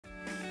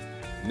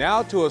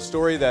Now to a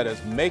story that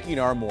is making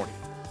our morning.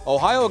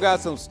 Ohio got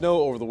some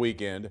snow over the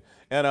weekend,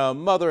 and a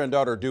mother and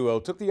daughter duo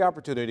took the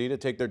opportunity to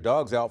take their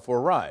dogs out for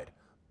a ride.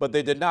 But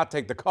they did not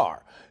take the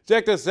car.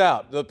 Check this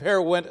out. The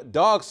pair went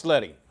dog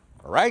sledding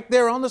right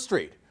there on the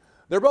street.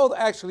 They're both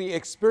actually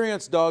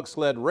experienced dog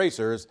sled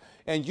racers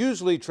and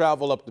usually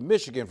travel up to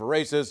Michigan for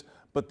races,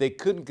 but they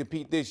couldn't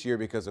compete this year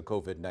because of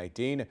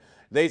COVID-19.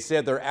 They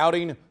said their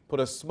outing put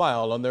a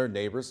smile on their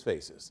neighbors'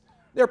 faces.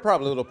 They're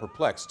probably a little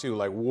perplexed too,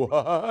 like,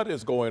 what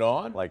is going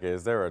on? Like,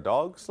 is there a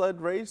dog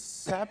sled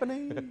race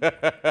happening?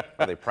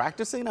 Are they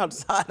practicing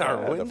outside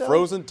our window? The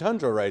frozen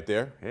tundra right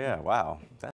there. Yeah, wow.